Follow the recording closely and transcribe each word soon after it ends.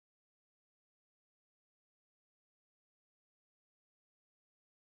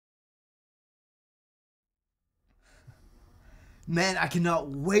Man, I cannot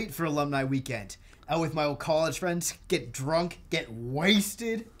wait for alumni weekend. Out with my old college friends, get drunk, get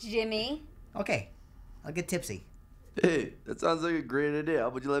wasted. Jimmy? Okay, I'll get tipsy. Hey, that sounds like a great idea. How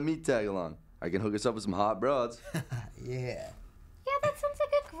about you let me tag along? I can hook us up with some hot broads. Yeah. Yeah, that sounds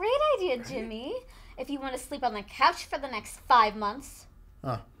like a great idea, Jimmy. If you want to sleep on the couch for the next 5 months.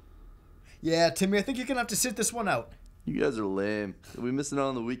 Huh. Yeah, Timmy, I think you're gonna have to sit this one out. You guys are lame. You'll be missing out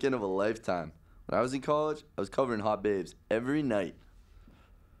on the weekend of a lifetime. When I was in college, I was covering hot babes every night.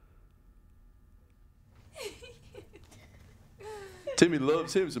 Timmy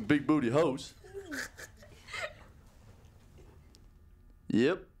loves him some big booty hoes.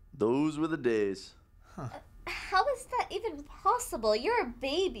 Yep, those were the days. How is that even possible? You're a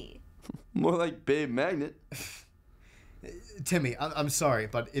baby. More like Babe Magnet. Timmy, I'm sorry,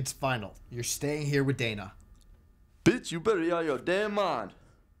 but it's final. You're staying here with Dana. Bitch, you better be out of your damn mind.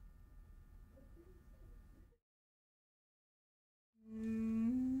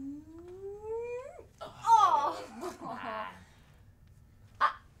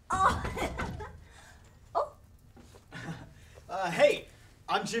 Oh. Hey,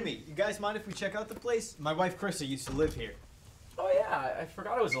 I'm Jimmy. You guys mind if we check out the place? My wife Krista used to live here. Oh yeah, I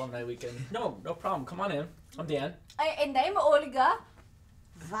forgot it was alumni weekend. No problem. Come on in. I'm Dan. And I'm Olga.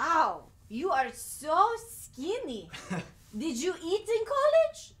 Wow, you are so skinny. Did you eat in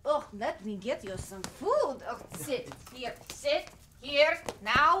college? Oh, let me get you some food. Oh, sit here,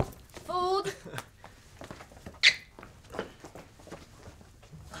 now, food.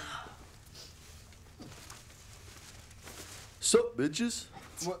 Sup, bitches?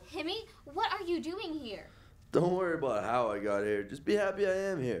 Timmy, what are you doing here? Don't worry about how I got here. Just be happy I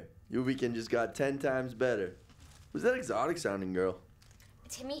am here. Your weekend just got 10 times better. Who's that exotic sounding girl?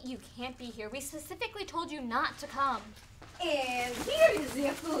 Timmy, you can't be here. We specifically told you not to come. And here is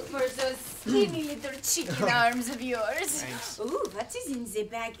your food for those skinny little chicken arms of yours. Thanks. Ooh, what is in the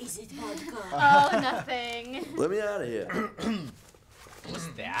bag? Is it vodka? Oh, nothing. Let me out of here. What's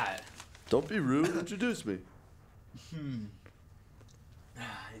that? Don't be rude. Introduce me.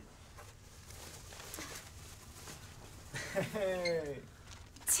 Hey.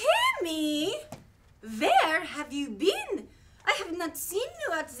 Timmy, where have you been? I have not seen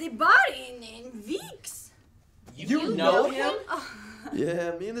you at the bar in weeks. You know him?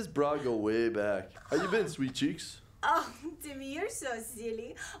 Yeah, me and this broad go way back. How you been, sweet cheeks? Oh, Timmy, you're so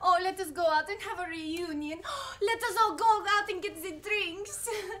silly. Oh, let us go out and have a reunion. Let us all go out and get the drinks.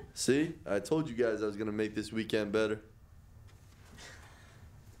 See? I told you guys I was gonna make this weekend better.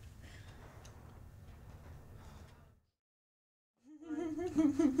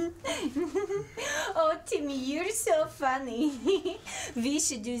 Oh, Timmy, you're so funny. We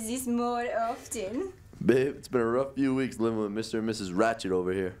should do this more often. Babe, it's been a rough few weeks living with Mr. and Mrs. Ratchet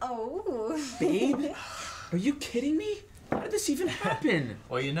over here. Oh. Babe? Are you kidding me? How did this even happen?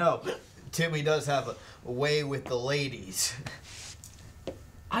 Well, you know, Timmy does have a way with the ladies.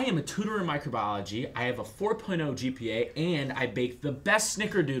 I am a tutor in microbiology, I have a 4.0 GPA, and I bake the best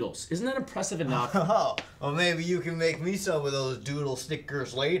snickerdoodles. Isn't that impressive enough? Oh, well, maybe you can make me some of those doodle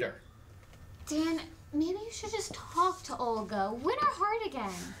stickers later. Dan, maybe you should just talk to Olga. Win her heart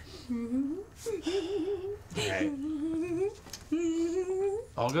again. Hey.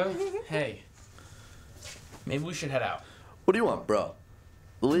 Olga? Hey. Maybe we should head out. What do you want, bro?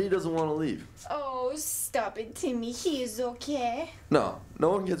 The lady doesn't want to leave. Oh, stop it, Timmy. He is okay. No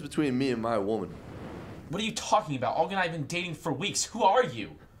one gets between me and my woman. What are you talking about? Olga and I have been dating for weeks. Who are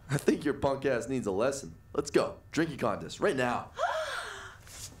you? I think your punk ass needs a lesson. Let's go. Drinking contest, right now.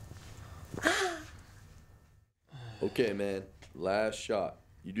 Okay, man. Last shot.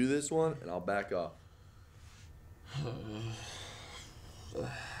 You do this one, and I'll back off.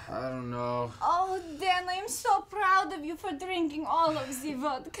 I don't know. Oh, Dan, I'm so proud of you for drinking all of the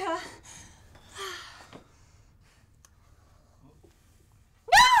vodka.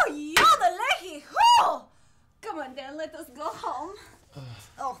 No, Yodelehi! Ho! Come on, Dan, let us go home.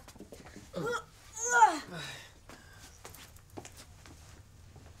 Oh.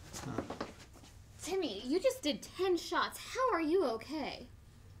 Timmy, you just did 10 shots. How are you okay?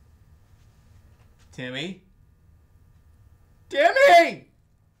 Timmy? Timmy!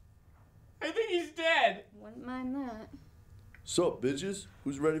 I think he's dead. Wouldn't mind that. Sup, bitches?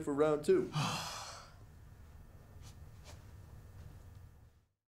 Who's ready for round 2?